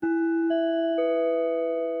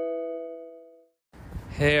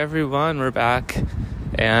Hey everyone, we're back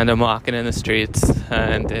and I'm walking in the streets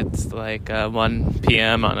and it's like 1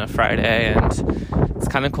 p.m. on a Friday and it's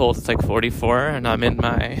kind of cold. It's like 44 and I'm in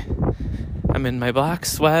my black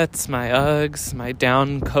sweats, my Uggs, my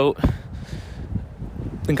down coat.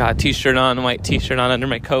 I got a t-shirt on, a white t-shirt on under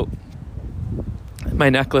my coat, my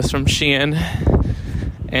necklace from Shein,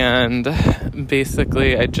 and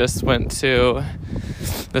basically I just went to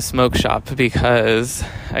the smoke shop because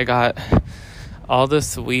I got all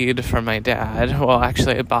this weed from my dad. Well,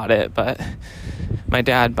 actually I bought it, but my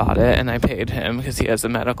dad bought it and I paid him because he has a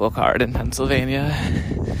medical card in Pennsylvania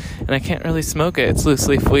and I can't really smoke it. It's loose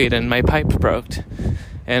leaf weed and my pipe broke,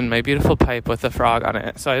 and my beautiful pipe with a frog on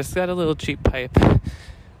it, so I just got a little cheap pipe.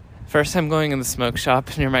 First time going in the smoke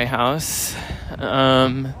shop near my house.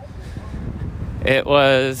 It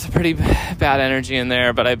was pretty bad energy in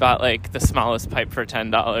there, but I bought like the smallest pipe for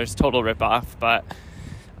 $10, total ripoff, but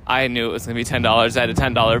I knew it was going to be $10. I had a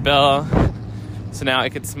 $10 bill, so now I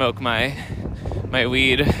could smoke my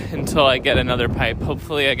weed until I get another pipe.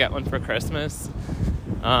 Hopefully I get one for Christmas.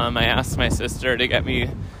 I asked my sister to get me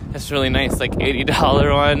this really nice like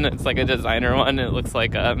 $80 one. It's like a designer one. It looks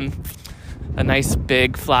like a nice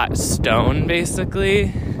big flat stone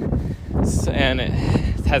basically, and it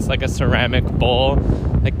has like a ceramic bowl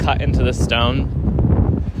like cut into the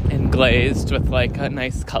stone and glazed with like a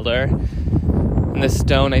nice color. And the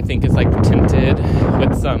stone, I think, is like tinted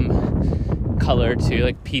with some color too,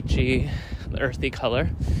 like peachy, earthy color.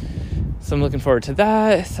 So I'm looking forward to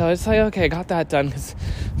that. So I was like, okay, I got that done, because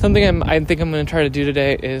something I think I'm going to try to do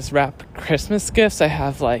today is wrap Christmas gifts. I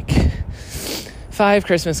have like 5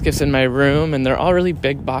 Christmas gifts in my room, and they're all really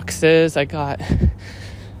big boxes. I got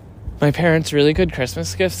my parents really good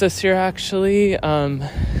Christmas gifts this year, actually.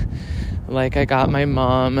 Like I got my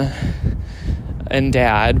mom and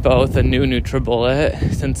dad both a new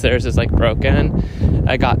NutriBullet since theirs is like broken.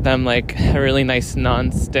 I got them like a really nice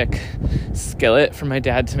non-stick skillet for my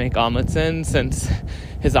dad to make omelets in, since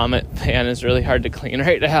his omelet pan is really hard to clean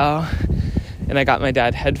right now. And I got my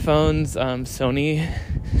dad headphones, Sony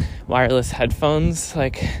wireless headphones,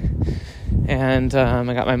 and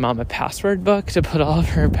I got my mom a password book to put all of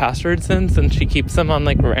her passwords in, since she keeps them on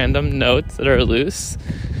like random notes that are loose.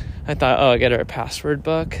 I thought, I'll get her a password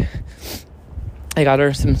book. I got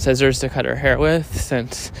her some scissors to cut her hair with,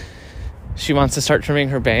 since she wants to start trimming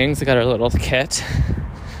her bangs. I got her a little kit.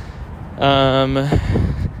 And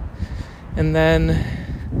then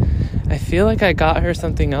I feel like I got her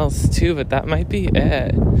something else too, but that might be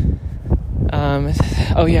it.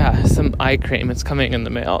 Oh yeah, some eye cream. It's coming in the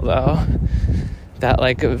mail though. That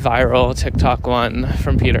like viral TikTok one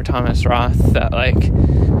from Peter Thomas Roth that like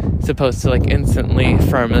supposed to like instantly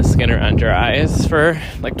firm the skin around your eyes for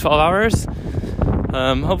like 12 hours.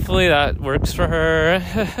 Hopefully that works for her.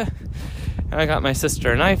 I got my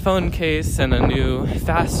sister an iPhone case and a new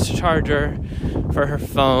fast charger for her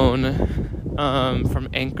phone from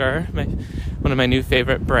Anchor, one of my new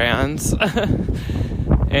favorite brands.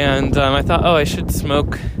 And I thought, I should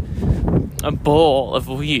smoke a bowl of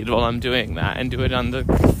weed while I'm doing that and do it on the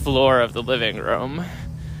floor of the living room.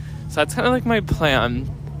 So that's kind of like my plan.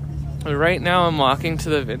 Right now I'm walking to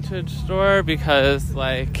the vintage store because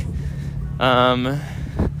like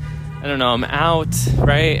I don't know, I'm out,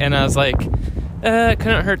 right? And I was like, it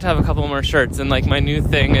couldn't hurt to have a couple more shirts. And like my new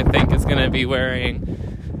thing, I think, is gonna be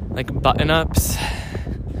wearing like button-ups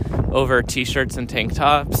over t-shirts and tank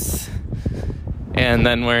tops, and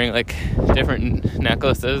then wearing like different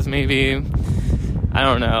necklaces maybe. I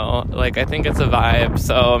don't know, like I think it's a vibe,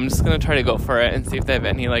 so I'm just gonna try to go for it and see if they have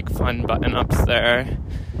any like fun button-ups there.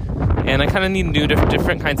 And I kind of need new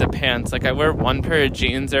different kinds of pants. Like I wear one pair of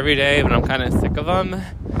jeans every day, but I'm kind of sick of them.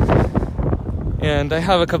 And I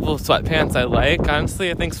have a couple of sweatpants I like. Honestly,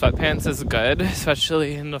 I think sweatpants is good,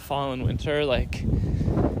 especially in the fall and winter. Like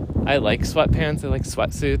I like sweatpants, I like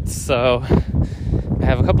sweatsuits, so I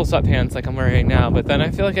have a couple sweatpants like I'm wearing now, but then I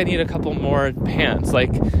feel like I need a couple more pants,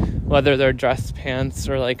 like whether they're dress pants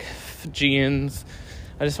or like jeans.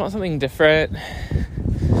 I just want something different.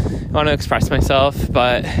 I want to express myself,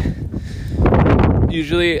 but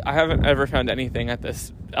usually I haven't ever found anything at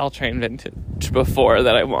this L Train Vintage before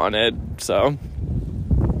that I wanted, so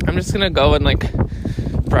I'm just gonna go and like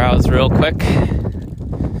browse real quick.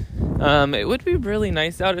 It would be really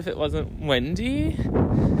nice out if it wasn't windy.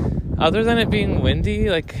 Other than it being windy,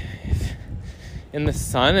 like in the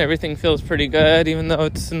sun, everything feels pretty good, even though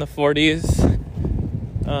it's in the 40s.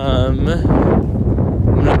 I'm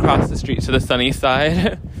gonna cross the street to the sunny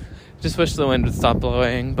side. Just wish the wind would stop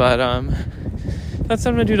blowing, but that's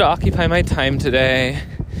what I'm gonna do to occupy my time today.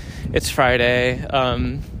 It's Friday.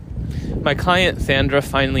 My client Sandra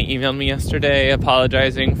finally emailed me yesterday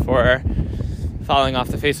apologizing for falling off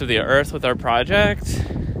the face of the earth with our project.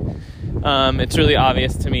 It's really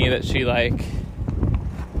obvious to me that she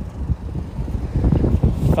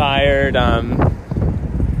fired.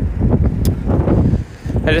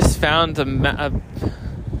 I just found a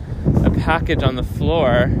package on the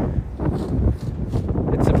floor.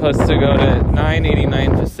 It's supposed to go to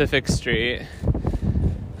 989 Pacific Street.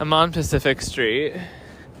 I'm on Pacific Street.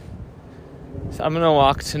 So I'm gonna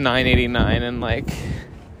walk to 989 and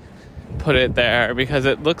put it there because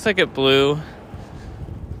it looks like it blew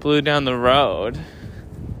down the road.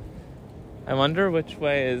 I wonder which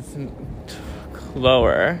way is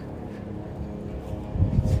lower.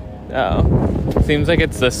 Oh, seems like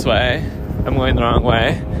it's this way. I'm going the wrong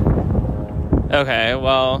way. Okay,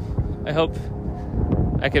 well, I hope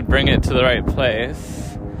I could bring it to the right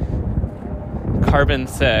place. Carbon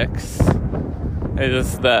 6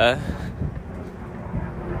 is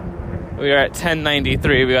we are at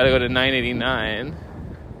 1093. We gotta go to 989.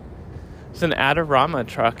 There's an Adorama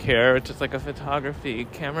truck here, which is like a photography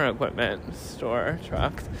camera equipment store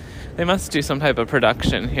truck. They must do some type of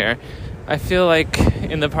production here. I feel like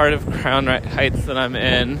in the part of Crown Heights that I'm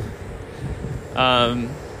in,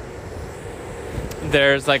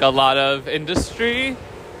 there's a lot of industry,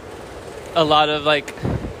 a lot of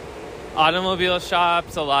automobile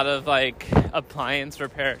shops, a lot of appliance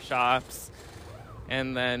repair shops,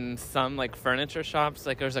 and then some furniture shops.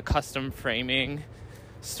 There's a custom framing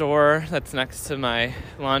store that's next to my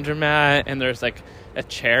laundromat, and there's a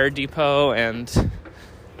chair depot and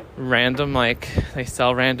random they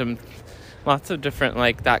sell random lots of different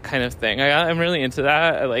that kind of thing. I'm really into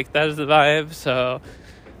that. I like that as the vibe, so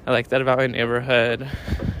I like that about my neighborhood.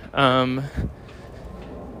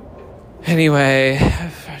 Anyway,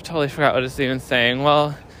 I totally forgot what I was even saying.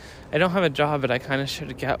 Well, I don't have a job, but I kind of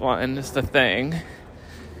should get one is the thing,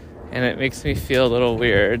 and it makes me feel a little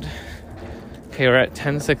weird. Okay, we're at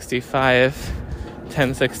 1065,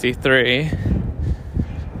 1063.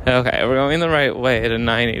 Okay, we're going the right way to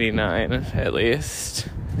 989 at least.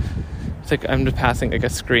 It's I'm just passing a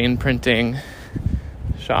screen printing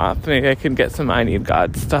shop. Maybe I can get some I Need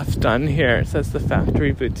God stuff done here. It says the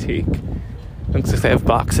Factory Boutique. Looks like they have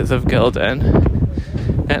boxes of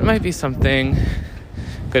Gildan. That might be something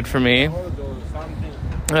good for me.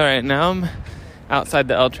 Alright, now I'm outside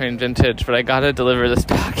the L Train Vintage, but I gotta deliver this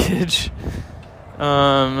package.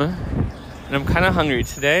 And I'm kind of hungry.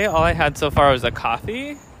 Today, all I had so far was a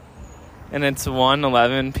coffee, and it's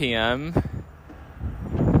 1:11 p.m.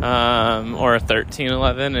 Or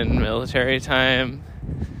 13:11 in military time.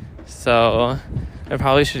 So I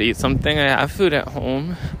probably should eat something. I have food at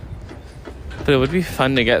home, but it would be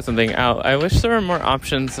fun to get something out. I wish there were more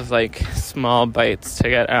options of small bites to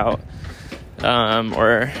get out.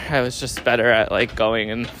 Or I was just better at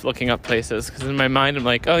going and looking up places, because in my mind I'm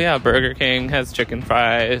oh yeah, Burger King has chicken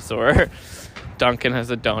fries, or Dunkin'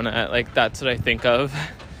 has a donut. That's what I think of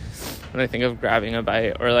when I think of grabbing a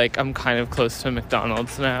bite. Or I'm kind of close to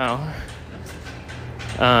McDonald's now.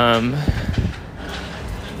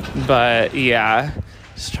 But yeah,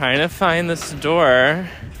 just trying to find this door,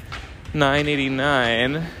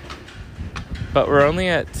 989, but we're only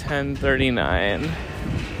at 1039.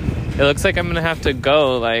 It looks like I'm gonna have to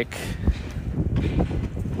go a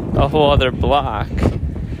whole other block.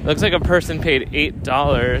 It looks like a person paid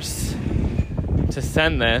 $8 to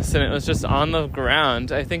send this, and it was just on the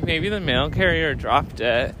ground. I think maybe the mail carrier dropped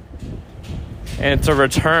it, and it's a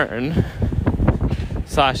return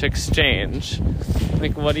 / exchange.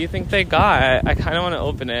 What do you think they got? I kind of want to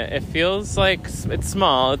open it. It feels like it's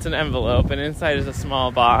small. It's an envelope, and inside is a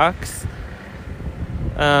small box.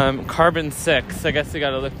 Carbon 6. I guess we got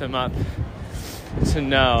to look them up to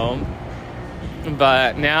know.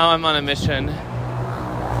 But now I'm on a mission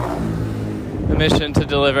to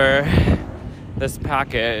deliver this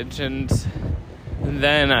package, and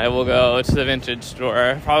then I will go to the vintage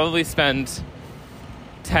store. Probably spend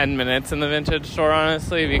 10 minutes in the vintage store,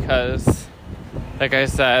 honestly, because like I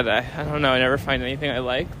said, I don't know, I never find anything I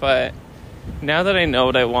like. But now that I know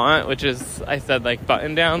what I want, which is, I said,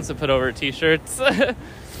 button downs to put over t-shirts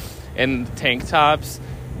and tank tops,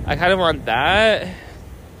 I kind of want that.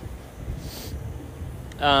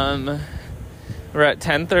 We're at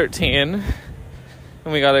 1013,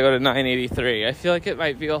 and we gotta go to 983. I feel like it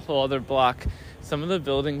might be a whole other block. Some of the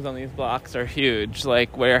buildings on these blocks are huge,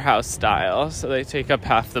 warehouse style, so they take up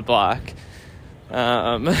half the block.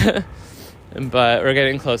 But we're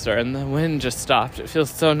getting closer, and the wind just stopped. It feels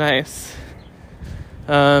so nice.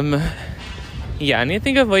 Yeah, I need to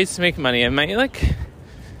think of ways to make money. I might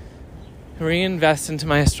reinvest into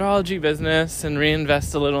my astrology business and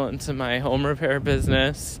reinvest a little into my home repair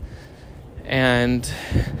business and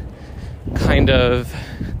kind of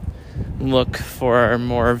look for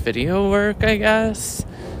more video work, I guess.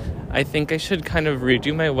 I think I should kind of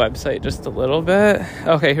redo my website just a little bit.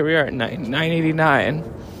 Okay, here we are at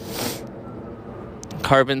 989.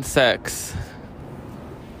 Carbon 6.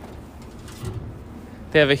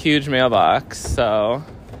 They have a huge mailbox, so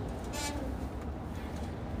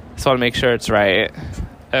just want to make sure it's right.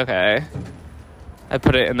 Okay. I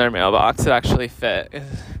put it in their mailbox. It actually fit.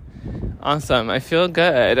 Awesome. I feel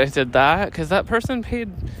good. I did that because that person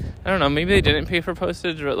paid, I don't know, maybe they didn't pay for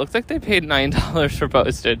postage, but it looks like they paid $9 for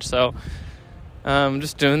postage. So I'm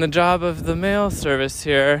just doing the job of the mail service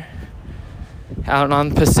here out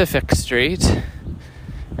on Pacific Street.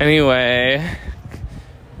 Anyway,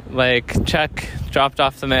 check, dropped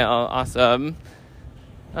off the mail. Awesome.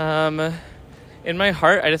 In my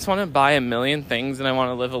heart, I just want to buy a million things and I want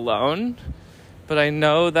to live alone. But I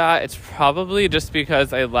know that it's probably just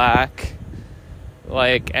because I lack,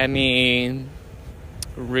 any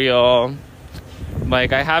real,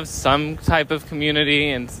 I have some type of community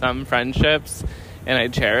and some friendships, and I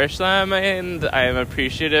cherish them, and I am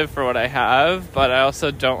appreciative for what I have, but I also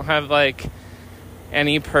don't have,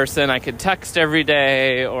 any person I could text every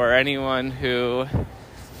day, or anyone who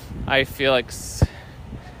I feel I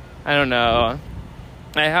don't know.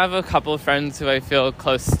 I have a couple of friends who I feel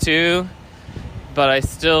close to, but I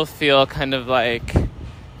still feel kind of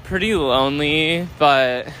pretty lonely.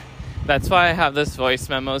 But that's why I have this voice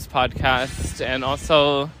memos podcast, and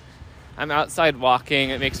also I'm outside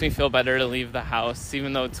walking. It makes me feel better to leave the house.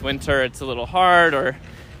 Even though it's winter, it's a little hard, or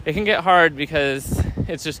it can get hard because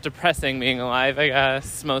it's just depressing being alive, I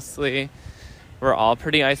guess. Mostly we're all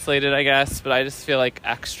pretty isolated, I guess, but I just feel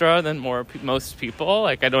extra than most people.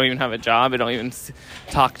 I don't even have a job. I don't even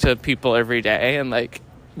talk to people every day. And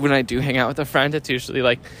when I do hang out with a friend, it's usually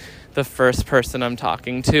the first person I'm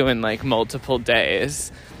talking to in multiple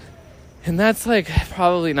days. And that's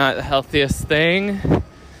probably not the healthiest thing.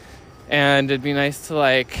 And it'd be nice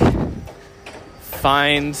to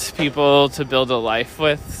find people to build a life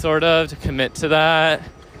with, sort of, to commit to that.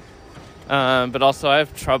 But also I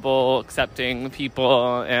have trouble accepting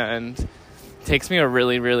people, and it takes me a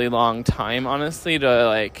really, really long time, honestly,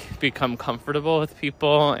 to become comfortable with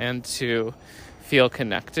people and to feel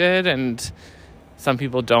connected. And some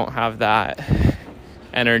people don't have that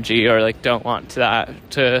energy, or don't want that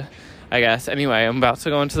to, I guess. Anyway, I'm about to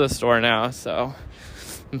go into the store now, so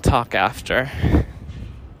I'll talk after.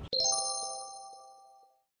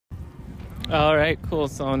 All right, cool.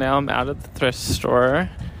 So now I'm out at the thrift store.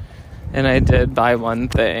 And I did buy one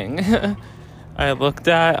thing. I looked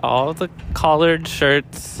at all the collared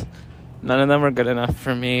shirts. None of them were good enough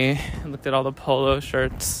for me. I looked at all the polo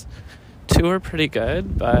shirts. 2 were pretty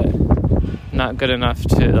good, but not good enough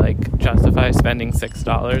to justify spending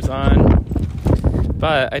 $6 on.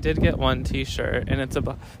 But I did get one t-shirt, and it's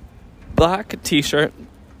a black t-shirt,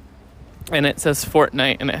 and it says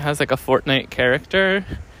Fortnite, and it has a Fortnite character.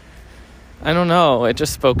 I don't know, it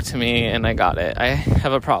just spoke to me and I got it. I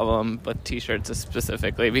have a problem with t-shirts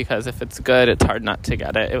specifically because if it's good, it's hard not to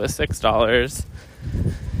get it. It was $6.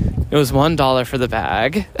 It was $1 for the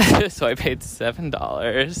bag, so I paid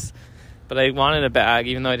 $7. But I wanted a bag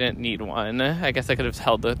even though I didn't need one. I guess I could have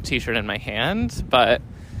held the t-shirt in my hand, but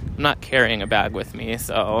I'm not carrying a bag with me,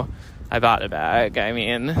 so I bought a bag. I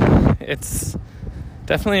mean, it's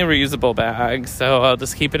definitely a reusable bag, so I'll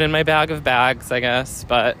just keep it in my bag of bags, I guess.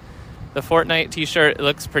 But the Fortnite t-shirt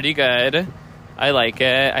looks pretty good. I like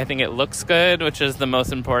it. I think it looks good, which is the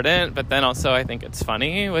most important. But then also I think it's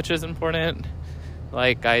funny, which is important.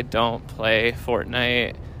 I don't play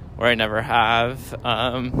Fortnite, or I never have.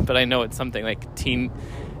 But I know it's something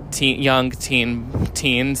young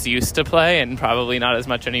teens used to play, and probably not as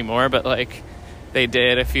much anymore. But they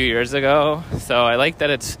did a few years ago. So I like that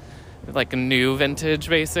it's a new vintage,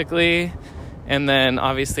 basically. And then,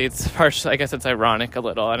 obviously, it's partially, I guess it's ironic a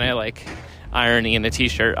little, and I like irony in a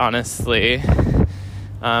t-shirt, honestly.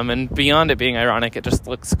 And beyond it being ironic, it just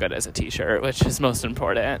looks good as a t-shirt, which is most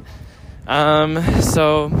important.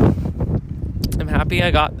 So I'm happy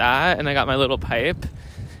I got that, and I got my little pipe,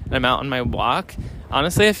 and I'm out on my walk.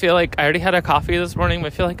 Honestly, I feel I already had a coffee this morning,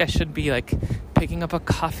 but I feel I should be picking up a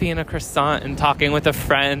coffee and a croissant and talking with a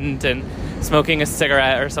friend and smoking a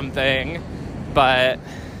cigarette or something. But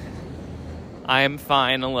I'm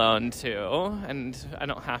fine alone too, and I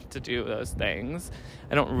don't have to do those things.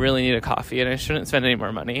 I don't really need a coffee, and I shouldn't spend any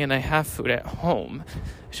more money, and I have food at home.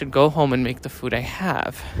 I should go home and make the food I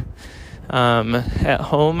have. At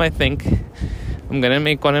home, I think I'm going to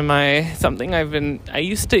make I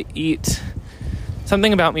used to eat,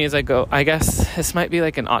 something about me as I guess this might be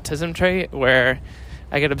like an autism trait where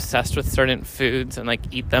I get obsessed with certain foods and like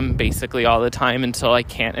eat them basically all the time until I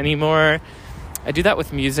can't anymore. I do that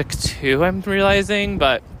with music too, I'm realizing,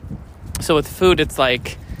 but so with food, it's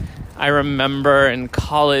like, I remember in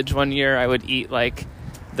college one year I would eat like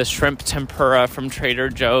the shrimp tempura from Trader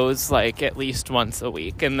Joe's like at least once a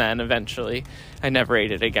week, and then eventually I never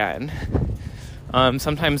ate it again.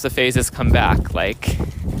 Sometimes the phases come back. Like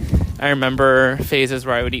I remember phases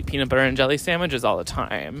where I would eat peanut butter and jelly sandwiches all the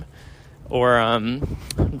time. Or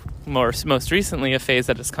most recently, a phase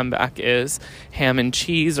that has come back is ham and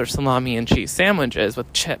cheese or salami and cheese sandwiches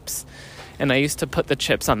with chips. And I used to put the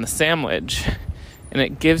chips on the sandwich, and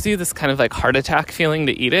it gives you this kind of like heart attack feeling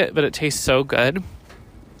to eat it, but it tastes so good.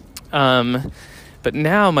 But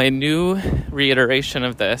now my new reiteration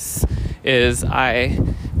of this is I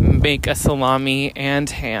make a salami and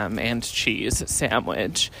ham and cheese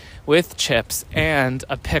sandwich with chips and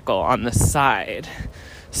a pickle on the side.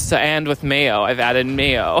 So, and with mayo. I've added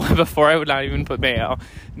mayo. Before I would not even put mayo.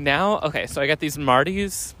 Now, okay, so I got these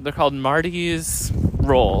Marty's. They're called Marty's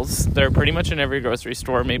rolls. They're pretty much in every grocery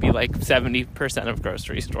store, maybe like 70% of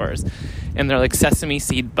grocery stores. And they're like sesame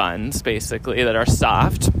seed buns, basically, that are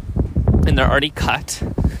soft. And they're already cut.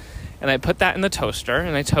 And I put that in the toaster,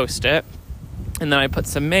 and I toast it. And then I put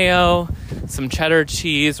some mayo, some cheddar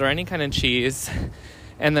cheese, or any kind of cheese,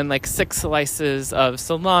 and then like 6 slices of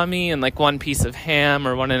salami and like 1 piece of ham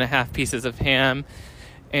or 1.5 pieces of ham,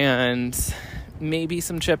 and maybe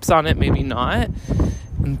some chips on it, maybe not,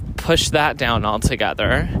 and push that down all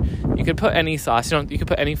together. You could put any sauce. You could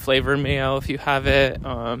put any flavor mayo if you have it.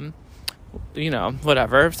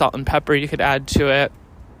 Whatever. Salt and pepper you could add to it.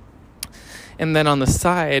 And then on the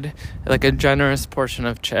side, like a generous portion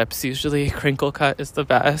of chips. Usually crinkle cut is the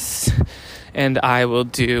best. And I will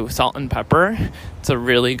do salt and pepper. It's a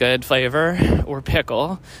really good flavor. Or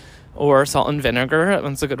pickle. Or salt and vinegar. That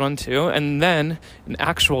one's a good one too. And then an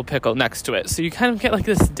actual pickle next to it. So you kind of get like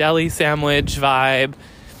this deli sandwich vibe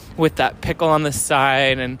with that pickle on the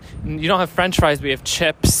side. And you don't have french fries, but you have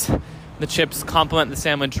chips. The chips complement the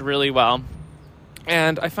sandwich really well.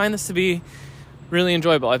 And I find this to be really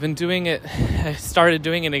enjoyable. I've been doing it. I started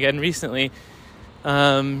doing it again recently.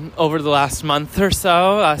 Over the last month or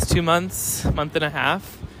so, last 2 months, month and a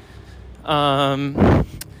half. And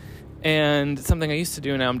it's something I used to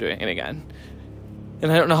do, and now I'm doing it again.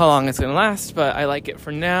 And I don't know how long it's going to last, but I like it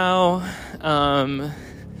for now. And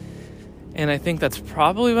I think that's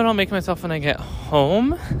probably what I'll make myself when I get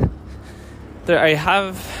home.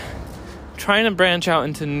 Trying to branch out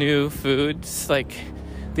into new foods. Like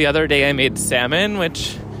the other day I made salmon,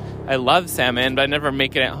 which I love salmon, but I never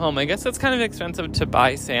make it at home. I guess it's kind of expensive to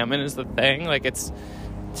buy salmon is the thing. Like it's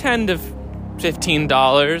 $10 to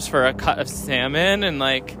 $15 for a cut of salmon, and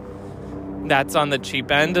like that's on the cheap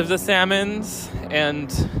end of the salmons.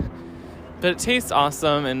 But it tastes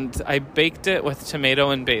awesome, and I baked it with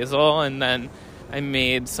tomato and basil, and then I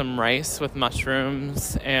made some rice with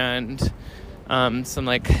mushrooms and some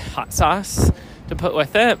like hot sauce to put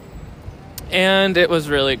with it, and it was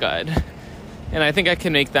really good. And I think I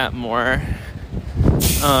can make that more.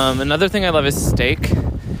 Another thing I love is steak.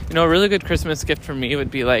 A really good Christmas gift for me would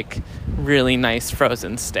be like really nice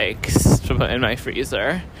frozen steaks to put in my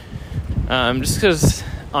freezer. Just because,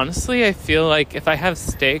 honestly, I feel like if I have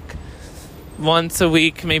steak once a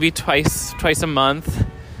week, maybe twice a month,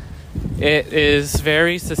 it is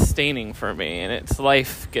very sustaining for me, and it's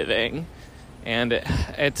life-giving, and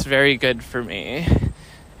it's very good for me.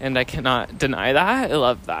 And I cannot deny that. I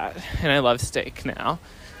love that. And I love steak now.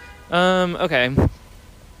 Okay.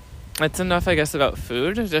 That's enough, I guess, about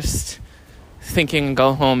food. Just thinking,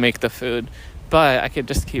 go home, make the food. But I could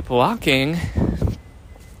just keep walking,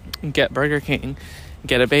 get Burger King,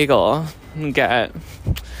 get a bagel, get,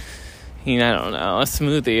 I don't know, a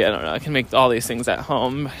smoothie. I don't know. I can make all these things at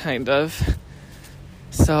home, kind of.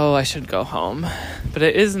 So I should go home. But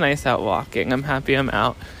it is nice out walking. I'm happy I'm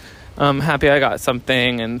out. I'm happy I got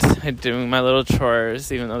something, and I'm doing my little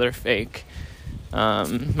chores, even though they're fake.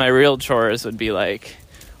 My real chores would be like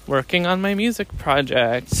working on my music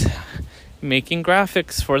project, making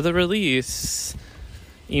graphics for the release,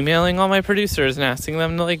 emailing all my producers and asking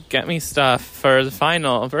them to like get me stuff for the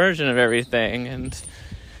final version of everything, and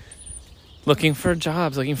looking for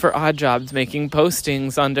jobs, looking for odd jobs, making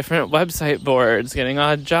postings on different website boards, getting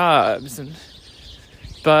odd jobs.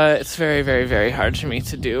 But it's very, very, very hard for me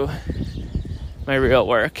to do my real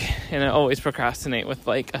work. And I always procrastinate with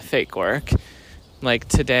like a fake work. Like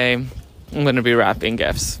today, I'm going to be wrapping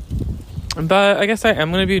gifts. But I guess I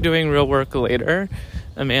am going to be doing real work later.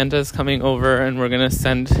 Amanda's coming over, and we're going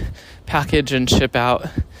to package and ship out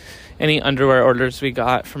any underwear orders we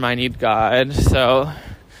got from I Need God. So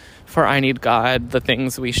for I Need God, the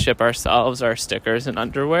things we ship ourselves are stickers and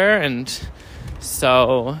underwear, and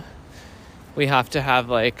so we have to have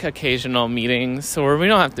like occasional meetings, or we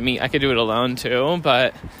don't have to meet. I could do it alone too,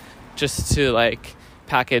 but just to like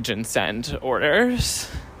package and send orders,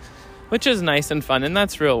 which is nice and fun, and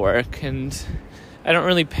that's real work. And I don't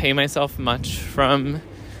really pay myself much from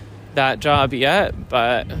that job yet,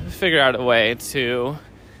 but figure out a way to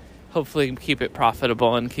hopefully keep it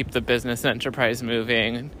profitable and keep the business and enterprise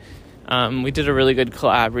moving. We did a really good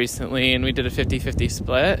collab recently, and we did a 50-50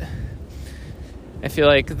 split. I feel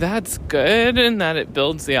like that's good and that it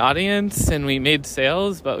builds the audience, and we made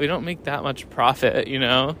sales, but we don't make that much profit, you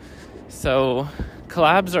know? So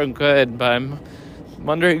collabs are good, but I'm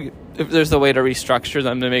wondering if there's a way to restructure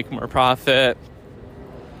them to make more profit.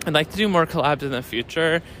 I'd like to do more collabs in the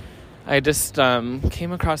future. I just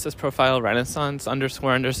came across this profile, Renaissance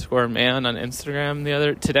 __ man on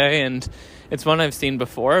Instagram today, and it's one I've seen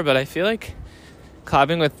before, but I feel like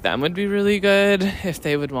collabing with them would be really good if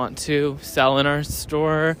they would want to sell in our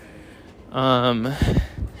store. I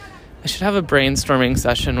should have a brainstorming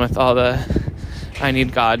session with all the I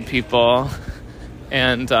Need God people,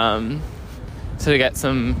 and to get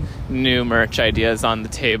some new merch ideas on the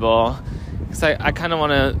table. Because I kind of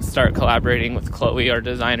want to start collaborating with Chloe, our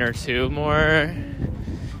designer, too, more.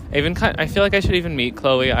 I feel like I should even meet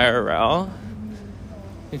Chloe IRL.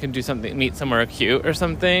 We can do something, meet somewhere cute or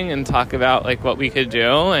something, and talk about like what we could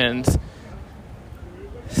do and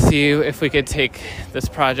see if we could take this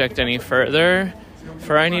project any further.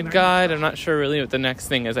 For I Need God, I'm not sure really what the next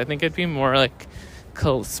thing is. I think it'd be more like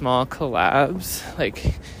small collabs,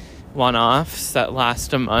 like one-offs that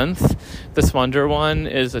last a month. This Wonder one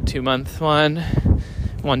is a 2-month one.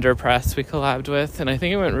 Wonder Press we collabed with, and I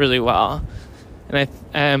think it went really well. And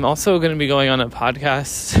I am also going to be going on a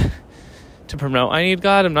podcast to promote I Need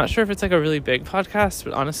God. I'm not sure if it's like a really big podcast,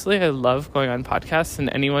 but honestly, I love going on podcasts, and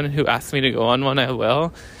anyone who asks me to go on one, I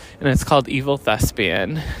will. And it's called Evil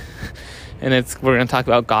Thespian. And we're going to talk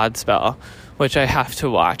about Godspell, which I have to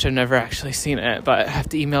watch. I've never actually seen it, but I have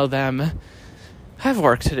to email them. I have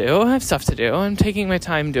work to do. I have stuff to do. I'm taking my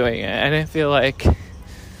time doing it. And I feel like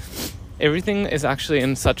everything is actually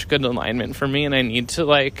in such good alignment for me, and I need to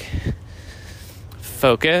like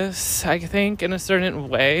focus, I think, in a certain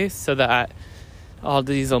way so that all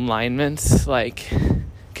these alignments like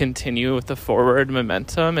continue with the forward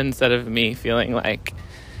momentum instead of me feeling like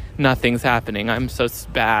nothing's happening, I'm so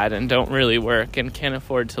bad and don't really work and can't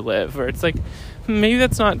afford to live. Or it's like, maybe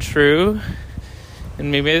that's not true,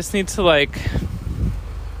 and maybe I just need to like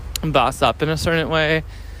boss up in a certain way.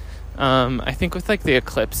 I think with like the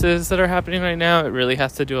eclipses that are happening right now, it really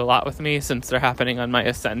has to do a lot with me since they're happening on my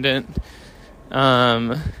ascendant.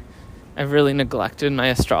 I've really neglected my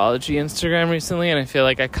astrology Instagram recently, and I feel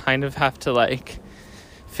like I kind of have to like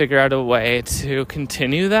figure out a way to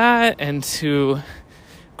continue that and to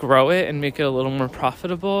grow it and make it a little more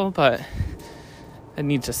profitable. But I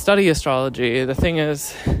need to study astrology. The thing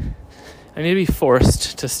is, I need to be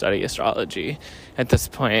forced to study astrology at this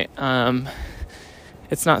point.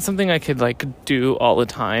 It's not something I could like do all the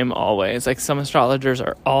time, always. Like some astrologers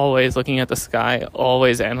are always looking at the sky,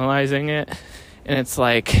 always analyzing it. And it's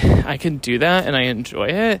like, I can do that and I enjoy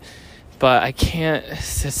it, but I can't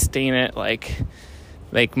sustain it like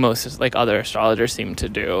most like other astrologers seem to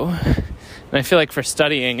do. And I feel like for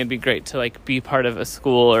studying, it'd be great to like be part of a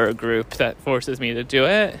school or a group that forces me to do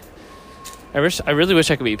it. I really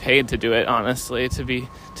wish I could be paid to do it, honestly,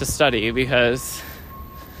 to study, because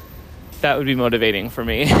that would be motivating for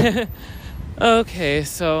me. Okay,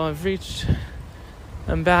 so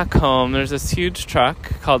I'm back home. There's this huge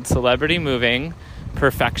truck called Celebrity Moving.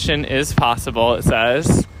 Perfection is possible, it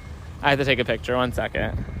says. I have to take a picture. 1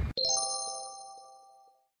 second.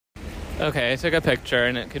 Okay, I took a picture,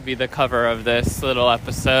 and it could be the cover of this little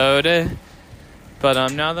episode.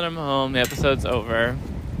 But now that I'm home, the episode's over.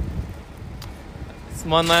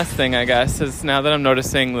 One last thing, I guess, is now that I'm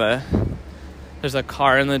noticing there's a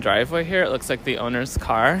car in the driveway here. It looks like the owner's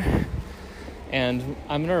car. And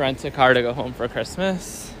I'm going to rent a car to go home for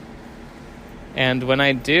Christmas. And when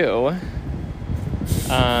I do,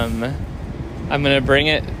 I'm going to bring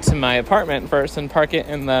it to my apartment first and park it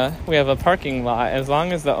we have a parking lot. As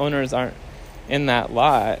long as the owners aren't in that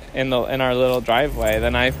lot, in our little driveway,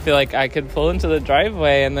 then I feel like I could pull into the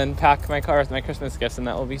driveway and then pack my car with my Christmas gifts, and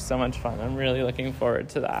that will be so much fun. I'm really looking forward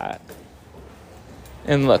to that.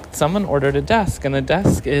 And look, someone ordered a desk, and the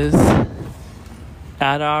desk is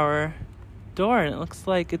at our door, and it looks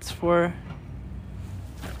like it's for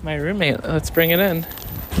my roommate. Let's bring it in.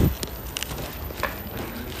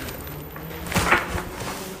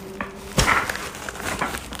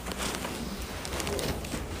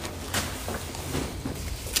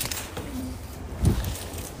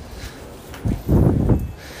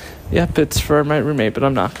 Yep, it's for my roommate, but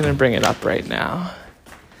I'm not going to bring it up right now.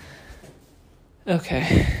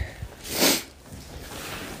 Okay.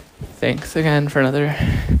 Thanks again for another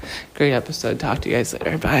great episode. Talk to you guys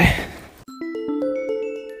later. Bye.